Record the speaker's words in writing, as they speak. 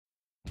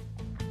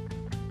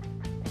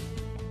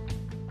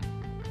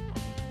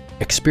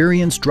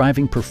Experience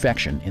driving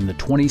perfection in the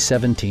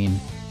 2017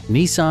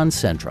 Nissan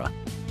Sentra.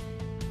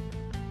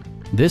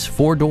 This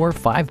four-door,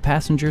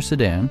 five-passenger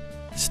sedan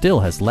still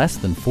has less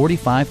than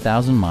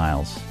 45,000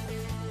 miles.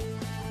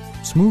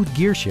 Smooth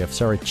gear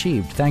shifts are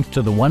achieved thanks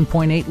to the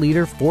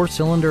 1.8-liter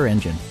four-cylinder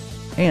engine.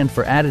 And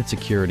for added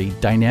security,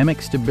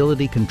 dynamic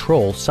stability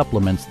control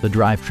supplements the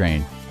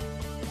drivetrain.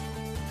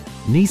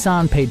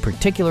 Nissan paid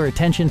particular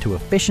attention to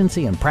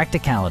efficiency and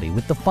practicality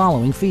with the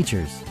following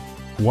features: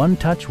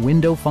 one-touch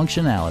window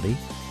functionality,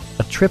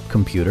 a trip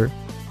computer,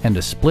 and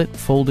a split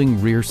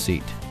folding rear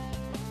seat.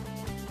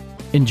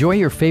 Enjoy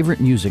your favorite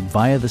music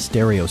via the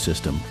stereo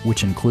system,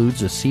 which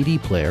includes a CD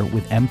player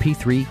with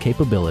MP3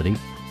 capability,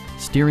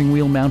 steering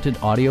wheel mounted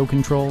audio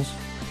controls,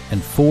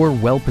 and 4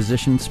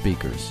 well-positioned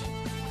speakers.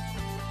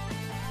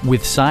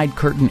 With side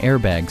curtain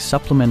airbags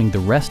supplementing the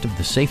rest of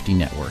the safety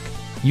network,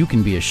 you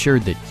can be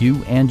assured that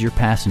you and your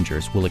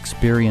passengers will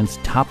experience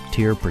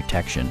top-tier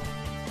protection.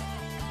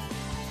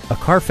 A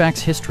Carfax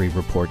history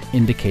report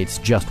indicates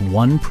just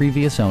one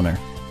previous owner.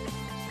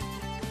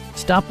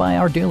 Stop by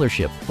our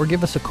dealership or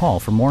give us a call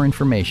for more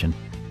information.